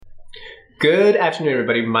Good afternoon,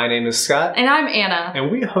 everybody. My name is Scott. And I'm Anna. And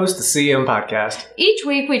we host the CM Podcast. Each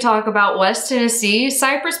week we talk about West Tennessee,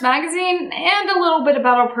 Cypress Magazine, and a little bit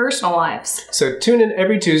about our personal lives. So tune in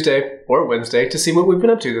every Tuesday or Wednesday to see what we've been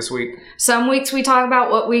up to this week. Some weeks we talk about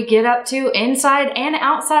what we get up to inside and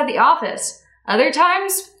outside the office. Other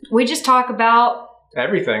times we just talk about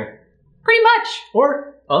everything. Pretty much.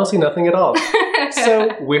 Or honestly nothing at all.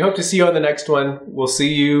 So we hope to see you on the next one. We'll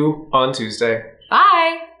see you on Tuesday.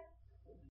 Bye.